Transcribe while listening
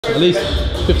at least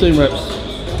 15 reps.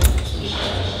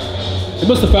 He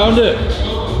must have found it.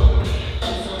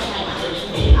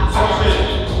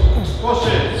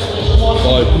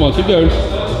 5, come on, keep going.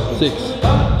 6,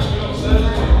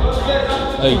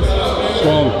 8,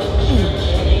 strong.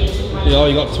 Yeah,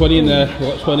 you got 20 in there. You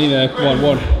got 20 in there. Come on,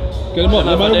 1. Get him up,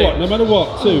 no matter what. No matter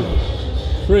what. 2,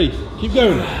 3. Keep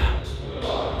going.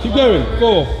 Keep going.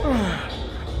 4.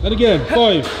 And again.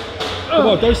 5. Come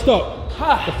on, don't stop.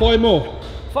 5 more.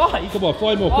 5? Come on,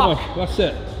 5 more. Come on. Last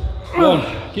set.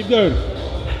 1. Keep going.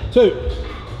 2.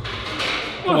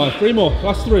 Come on, 3 more.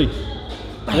 Last 3.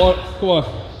 1. Come on.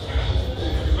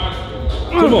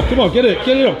 2 more. Come on, get it.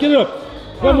 Get it up. Get it up.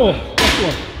 1 more. Last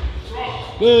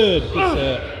 1. Good. Good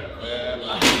set.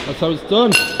 That's how it's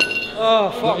done. Oh,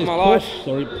 fuck my life.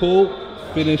 Sorry, pull.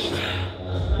 Finished.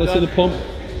 Let's see the pump.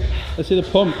 Let's see the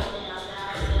pump.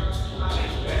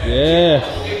 Yeah.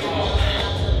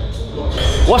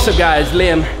 What's up, guys?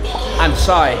 Liam and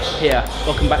Sai here.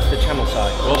 Welcome back to the channel, Sai.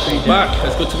 Welcome back.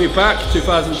 It's good to be back.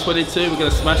 2022. We're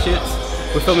gonna smash it.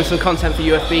 We're filming some content for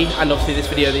UFB and obviously this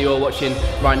video that you're watching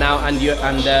right now, and your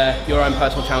own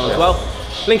personal channel as well.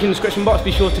 Link in the description box.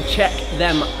 Be sure to check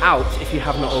them out if you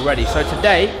have not already. So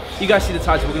today, you guys see the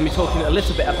title. We're going to be talking a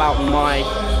little bit about my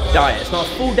diet. It's not a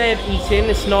full day of eating.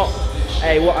 It's not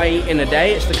what I eat in a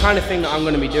day. It's the kind of thing that I'm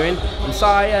going to be doing. And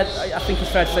Sai, I think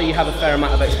it's fair to say you have a fair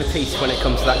amount of expertise when it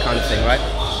comes to that kind of thing, right?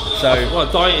 So,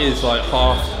 well, diet is like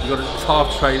half. It's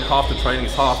half train, half the training.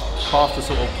 It's half the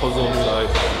sort of puzzle. So,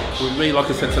 with me, like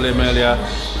I said to Liam earlier,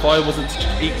 if I wasn't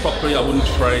to eat properly, I wouldn't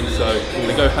train. So,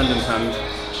 they go hand in hand.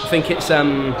 I think it's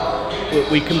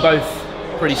we can both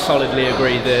pretty solidly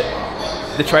agree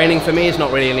that the training for me is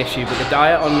not really an issue, but the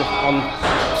diet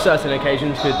on certain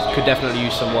occasions could definitely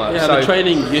use some work. Yeah, so, the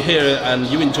training, you hear it and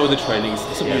you enjoy the training. It's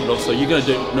something you love, so you're going to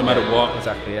do it no matter what.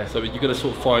 Exactly, yeah. So you're going to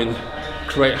sort of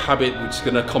create a habit which is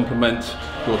going to complement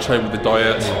your training with the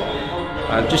diet.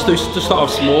 And just start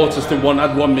off small, just add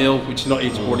 1 meal which you're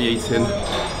not already eating,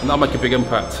 and that'll make a big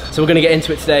impact. So we're going to get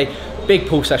into it today. Big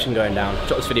pull session going down.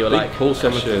 Drop this video a like. Pull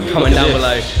session. Comment down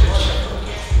below.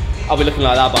 I'll be looking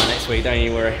like that by next week. Don't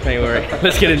you worry. Don't you worry.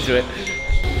 Let's get into it.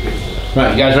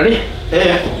 Right, you guys ready?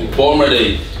 Yeah. Born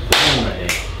ready. I'm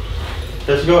ready.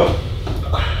 Let's go.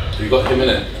 You got him in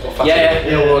it? Yeah,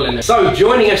 we're all in it. So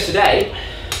joining us today,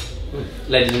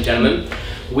 ladies and gentlemen,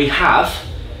 we have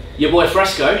your boy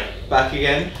Fresco. Back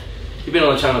again. You've been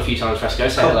on the channel a few times, Fresco.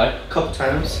 Say hello. Couple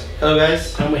times. Hello,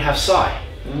 guys. And we have Sai.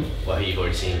 Well, who you've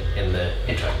already seen in the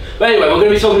intro. But anyway, we're going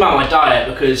to be talking about my diet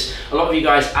because a lot of you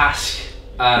guys ask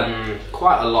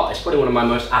quite a lot. It's probably one of my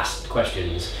most asked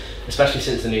questions, especially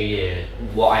since the new year,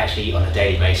 what I actually eat on a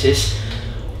daily basis.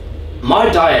 My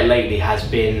diet lately has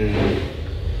been,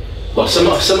 well, sum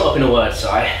it up in a word,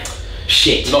 Sai.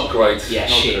 Shit. Not great. Yeah,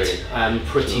 not shit.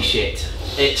 Pretty shit.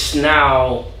 It's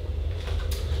now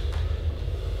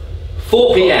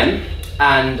 4 PM.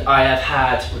 And I have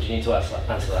had, what do you need to answer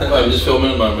that? I'm just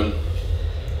filming a moment.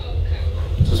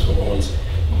 Just for a moment.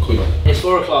 Cool. It's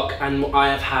 4 o'clock and I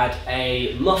have had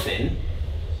a muffin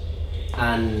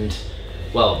and,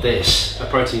 well, a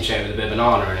protein shake with a bit of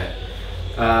banana in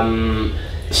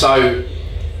it. So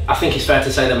I think it's fair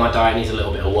to say that my diet needs a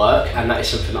little bit of work, and that is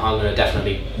something that I'm going to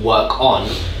definitely work on,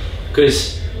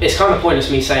 because it's kind of pointless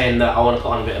me saying that I want to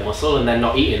put on a bit of muscle and then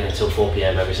not eating until 4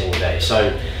 PM every single day.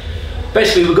 So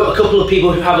basically, we've got a couple of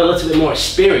people who have a little bit more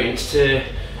experience to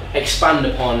expand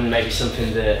upon maybe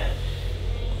something that,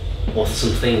 or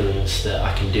some things that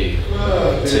I can do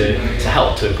to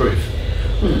help to improve.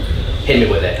 Hit me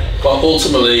with it. But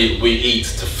ultimately, we eat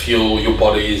to fuel your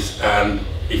bodies, and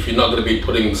if you're not going to be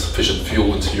putting sufficient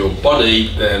fuel into your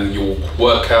body, then your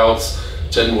workouts,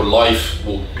 general life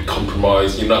will be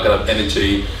compromised. You're not going to have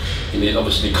energy. You need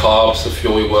obviously carbs to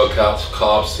fuel your workouts,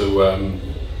 carbs to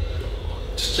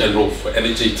just general for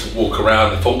energy to walk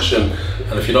around and function.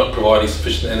 And if you're not providing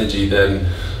sufficient energy, then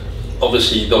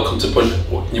obviously there'll come to a point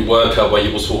in your workout where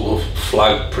you will sort of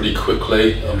flag pretty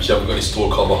quickly. You haven't got any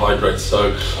stored carbohydrates.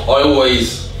 So I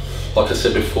always, like I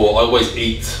said before, I always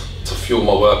eat to fuel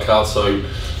my workout. So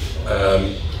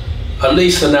at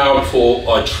least an hour before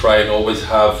I train, I always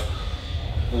have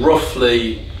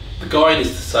roughly, the guide is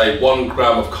to say 1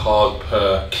 gram of carb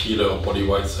per kilo of body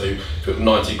weight. So if you have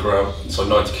 90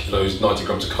 kilos, 90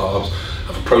 grams of carbs.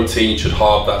 And for protein, you should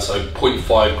halve that, so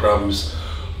 0.5 grams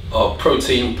of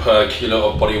protein per kilo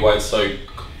of body weight. So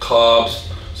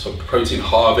carbs, so protein,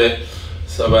 halve it.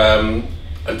 So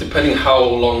and depending how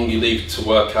long you leave to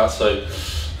work out, so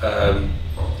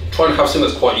try and have something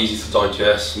that's quite easy to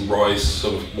digest, some rice,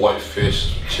 some white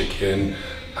fish, chicken,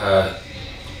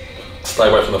 stay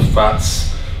away from the fats.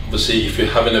 Obviously, if you're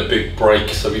having a big break,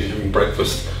 so if you're having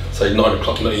breakfast, say say 9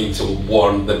 o'clock, you're not eating until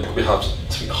 1, then probably have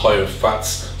something higher in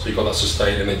fats, so you've got that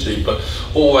sustained energy. But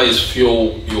always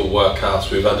fuel your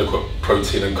workouts with adequate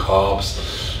protein and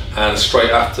carbs. And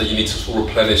straight after, you need to sort of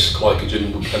replenish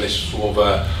glycogen, replenish sort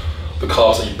of the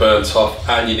carbs that you burnt off,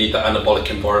 and you need that anabolic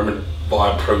environment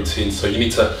via protein. So you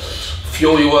need to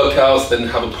fuel your workouts, then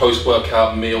have a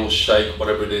post-workout meal, shake,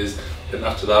 whatever it is. Then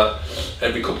after that,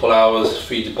 every couple hours,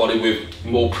 feed your body with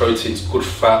more proteins, good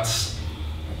fats.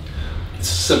 It's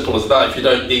as simple as that. If you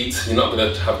don't eat, you're not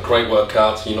going to have great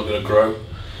workouts, and you're not going to grow.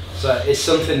 So it's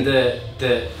something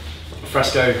that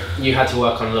Fresco, you had to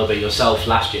work on a little bit yourself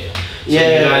last year. So you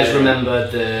guys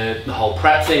remember the whole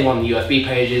prep thing on the UFB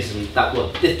pages, and that,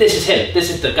 well, this is him, this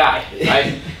is the guy,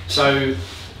 right? So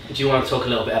do you want to talk a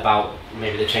little bit about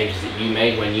maybe the changes that you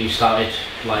made when you started,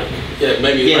 like... Yeah,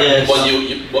 maybe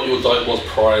what your diet was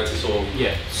prior to sort of...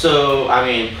 Yeah. So, I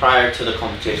mean, prior to the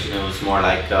competition, it was more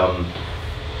like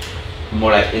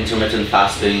intermittent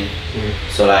fasting.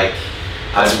 So like...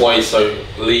 That's why you're so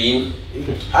lean?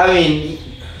 I mean,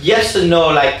 yes and no,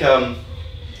 like...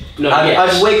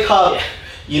 I'd wake up,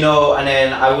 you know, and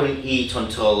then I wouldn't eat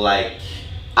until like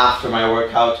after my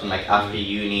workout and like after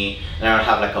uni, and I would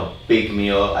have like a big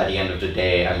meal at the end of the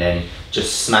day, and then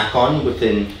just snack on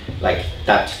within like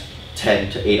that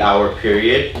 10 to 8 hour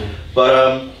period.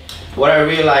 But what I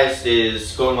realized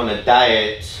is going on a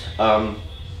diet,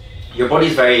 your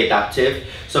body's very adaptive.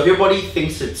 So if your body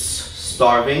thinks it's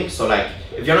starving, so like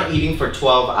if you're not eating for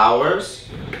 12 hours,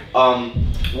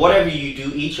 whatever you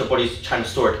do eat, your body's trying to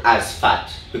store it as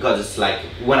fat, because it's like,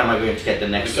 when am I going to get the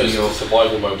next meal? It's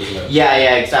survival mode, isn't it?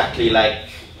 Yeah, exactly. Like,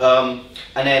 and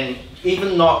then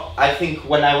even not, I think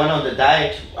when I went on the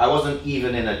diet, I wasn't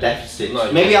even in a deficit. No,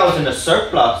 maybe I was in a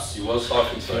surplus. You was, I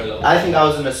think so. I think I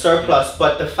was in a surplus,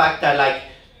 but the fact that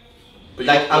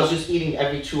I was just eating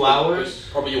every 2 hours.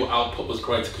 Probably your output was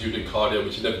greater because you did cardio,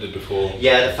 which you never did before.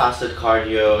 Yeah, the fasted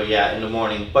cardio, yeah, in the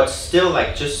morning. But still,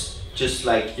 like, just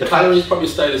like... Your calories probably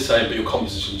stay the same, but your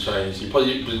composition changed. You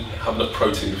probably didn't have enough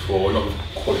protein before, not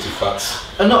quality fats.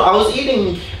 No, I was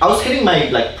hitting my,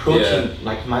 like, protein,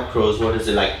 like, macros, what is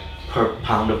it, like, per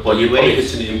pound of body weight. You're probably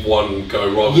hitting it in one go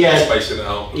rather than spacing it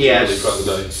out. Yeah, throughout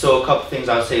the day. So a couple things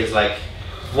I would say is, like,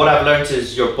 what I've learned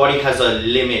is your body has a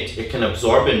limit it can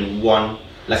absorb in one,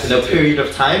 like, in a period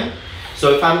of time.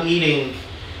 So if I'm eating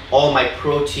all my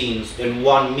proteins in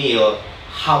one meal,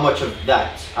 how much of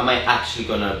that am I actually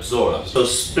going to absorb? So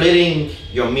splitting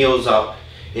your meals up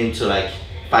into like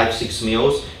 5-6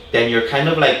 meals, then you're kind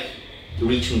of like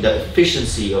reaching the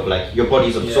efficiency of like your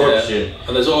body's absorption. Yeah.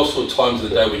 And there's also times of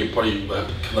the day where you probably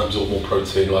can absorb more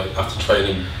protein, like after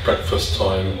training, breakfast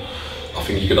time. I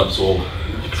think you can absorb,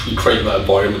 you create that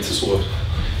environment to sort of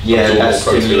that's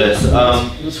stimulus.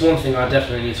 That's one thing I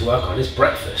definitely need to work on, is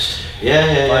breakfast.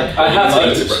 Like, I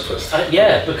have eaten breakfast.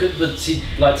 but see,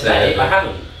 like today, I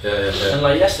haven't. And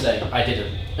like yesterday, I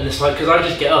didn't. And it's like, because I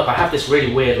just get up, I have this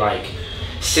really weird, like,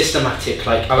 systematic,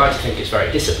 like, I like to think it's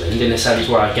very disciplined in the sense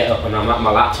where I get up and I'm at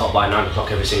my laptop by 9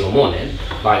 o'clock every single morning,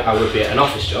 like I would be at an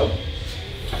office job.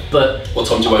 But what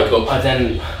time do you wake up?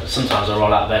 Sometimes I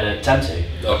roll out of bed at 10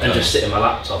 to, and just sit in my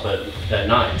laptop at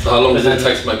 9. So how long does it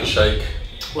take to make a shake?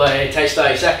 Well, it takes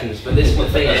 30 seconds, but this is the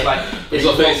thing, it's like... It's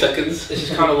not 30 seconds? This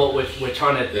is kind of what we're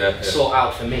trying to sort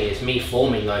out for me, is me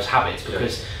forming those habits,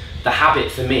 because the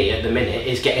habit for me at the minute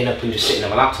is getting up and just sitting on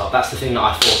my laptop. That's the thing that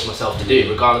I force myself to do,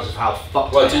 regardless of how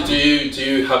fucked I am. Do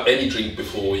you have any drink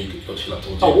before you go to your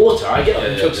laptop? Oh, water. I get up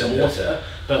and chug some water,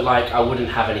 but like I wouldn't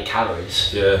have any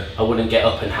calories. Yeah. I wouldn't get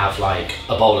up and have like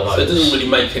a bowl of oats. So it doesn't really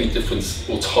make any difference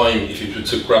or time if you were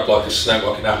to grab like a snack,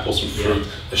 like an apple, some fruit,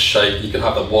 a shake. You can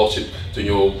have that whilst you're doing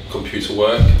your computer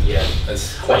work. Yeah.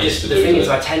 It's quite easy to do. The thing is,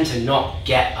 I tend to not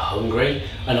get hungry,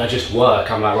 and I just work.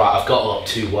 I'm like, right, I've got up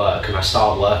to work, and I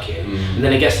start working, and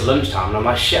then it gets to lunchtime, and I'm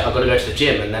like, shit, I've got to go to the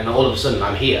gym, and then all of a sudden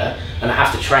I'm here, and I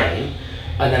have to train,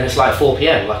 and then it's like 4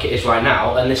 PM, like it is right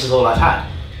now, and this is all I've had,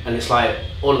 and it's like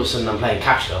all of a sudden I'm playing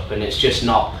catch up, and it's just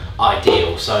not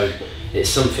ideal. So it's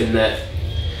something that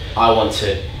I want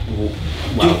to.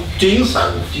 Well, do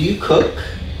you cook?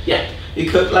 Yeah. You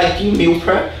cook, like, do you meal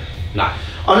prep? Nah.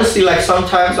 Honestly, like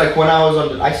sometimes, like when I was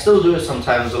on, I still do it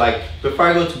sometimes, like before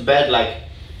I go to bed, like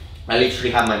I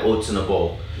literally have my oats in a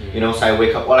bowl, you know, so I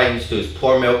wake up, all I need to do is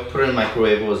pour milk, put it in the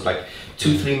microwave, it was like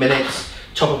 2-3 minutes,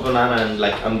 chop a banana, and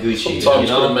like I'm Gucci. Sometimes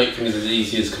you gotta make things as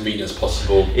easy as convenient as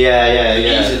possible. Yeah.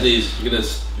 The easier it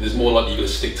is, there's more likely you're gonna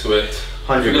stick to it.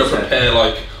 100%. If you're gonna prepare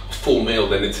like a full meal,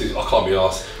 then I can't be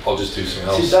asked, I'll just do something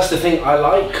else. See, that's the thing, I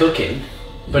like cooking,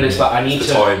 but it's like I need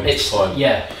time.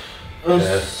 Yeah.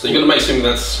 So you're going to make something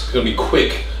that's going to be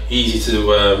quick, easy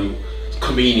to,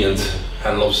 convenient,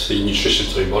 and obviously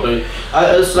nutritious to your body.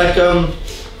 It's like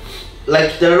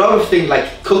like there are a lot of things,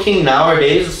 like cooking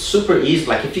nowadays is super easy.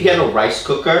 Like if you get a rice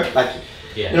cooker, like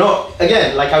you know,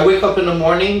 again, like I wake up in the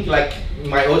morning, like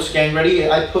my oats getting ready,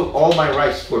 I put all my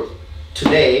rice for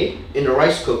today in the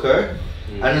rice cooker,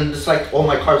 and then it's like all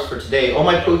my carbs for today, all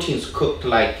my proteins cooked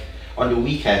like on the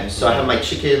weekend. So I have my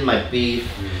chicken, my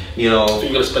beef, you know. So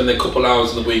you're gonna spend a couple hours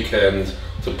on the weekend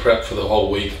to prep for the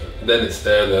whole week, then it's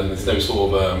there, then there's no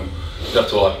sort of you have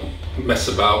to like mess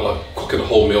about like cooking a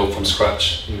whole meal from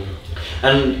scratch.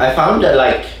 And I found that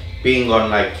like being on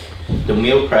like the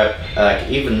meal prep, like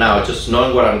even now, just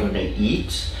knowing what I'm gonna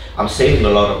eat, I'm saving a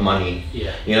lot of money.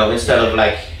 You know, instead of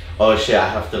like, oh shit, I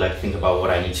have to like think about what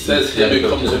I need to eat. Says him who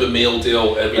comes with a meal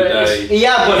deal every day.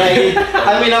 Yeah, but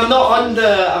I mean, I'm not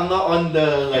on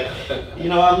the like, you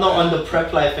know, I'm not on the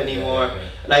prep life anymore.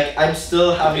 Like I'm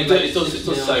still having. It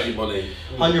does save you money.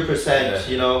 100%.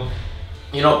 You know.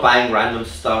 You're not buying random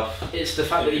stuff. It's the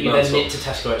fact that you then nip to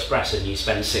Tesco Express and you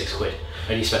spend £6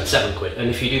 and you spend £7, and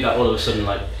if you do that all of a sudden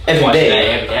like every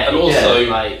day. And also,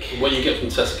 like what you get from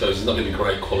Tesco's is not going to be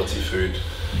great quality food.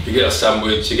 You get a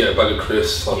sandwich, you get a bag of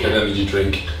crisps, like an energy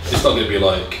drink. It's not going to be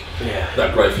like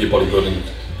that great for your bodybuilding,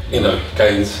 you know,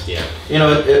 gains. You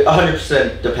know, it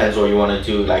 100% depends what you want to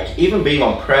do. Like even being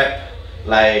on prep,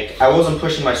 like I wasn't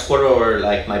pushing my squat or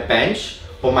like my bench,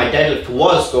 but my deadlift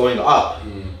was going up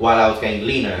while I was getting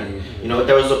leaner. You know,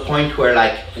 there was a point where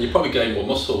like... And you probably gained more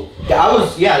muscle. Yeah, I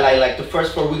was, like the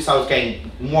first 4 weeks I was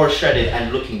getting more shredded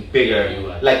and looking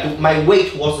bigger. Like my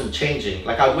weight wasn't changing.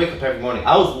 Like I'd wake up every morning.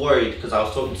 I was worried because I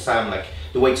was talking to Sam, like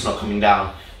the weight's not coming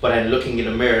down. But then looking in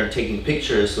the mirror and taking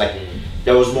pictures, like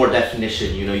there was more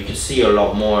definition, you know, you could see a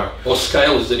lot more. Well,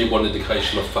 scale is only one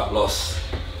indication of fat loss.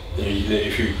 You know,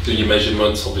 if you do your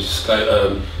measurements, obviously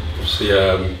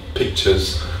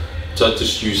pictures, don't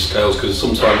just use scales, because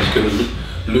sometimes you can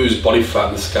lose body fat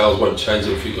and the scales won't change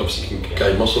it if you obviously can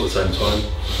gain muscle at the same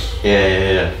time.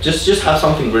 Yeah. Just have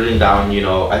something written down, you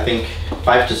know. I think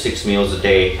 5 to 6 meals a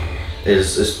day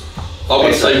is I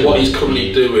would say what he's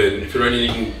currently doing, if you're only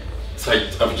eating, say,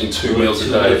 averaging 2 meals a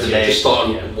day, just start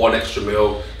on 1 extra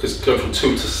meal, because going from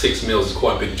 2 to 6 meals is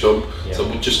quite a big jump. So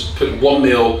we'll just put 1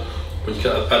 meal when you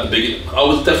get at the beginning. I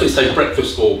would definitely say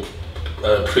breakfast or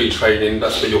pre-training.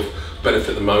 That's where you'll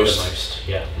benefit the most.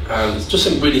 And just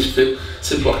something really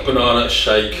simple like a banana, a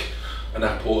shake, an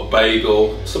apple, a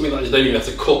bagel, something that you don't even have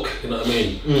to cook, you know what I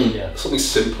mean? Something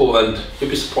simple, and you'll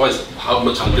be surprised at how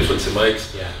much of a difference it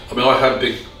makes. I mean, I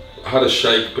had a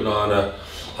shake, banana,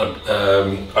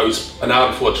 oats an hour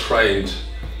before I trained,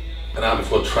 and I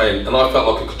felt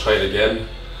like I could train again.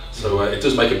 So it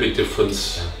does make a big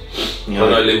difference. I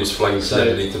know Lee was flagging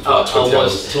celebrity to flat 20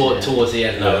 hours. Towards the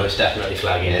end, I was definitely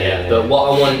flagging. But what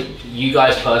I want you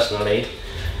guys personally,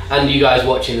 and you guys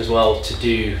watching as well, to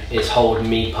do is hold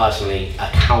me personally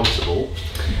accountable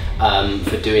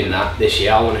for doing that this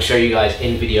year. I want to show you guys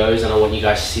in videos, and I want you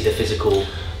guys to see the physical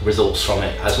results from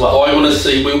it as well. We want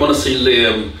to see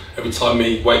Liam every time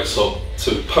he wakes up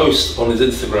to post on his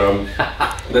Instagram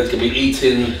and then he's going to be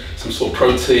eating some sort of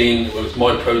protein, whether it's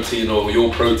my protein or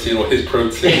your protein or his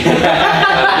protein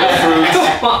and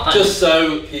fruit, just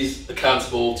so he's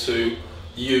accountable to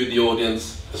you, the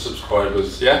audience, the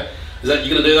subscribers. Is that,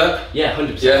 you going to do that? Yeah,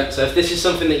 100%. So if this is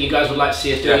something that you guys would like to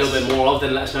see us do a little bit more of,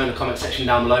 then let us know in the comment section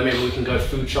down below. Maybe we can go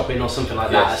food shopping or something like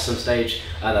that at some stage.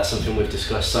 That's something we've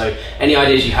discussed. So any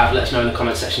ideas you have, let us know in the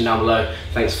comment section down below.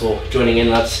 Thanks for joining in,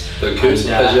 lads. Thank you, it's a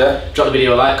pleasure. Drop the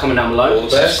video a like, comment down below. All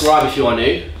the best. Subscribe if you are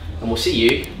new, and we'll see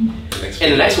you in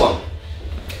the next one.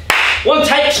 One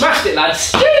take, smashed it,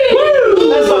 lads. Woo!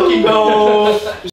 Let's fucking go.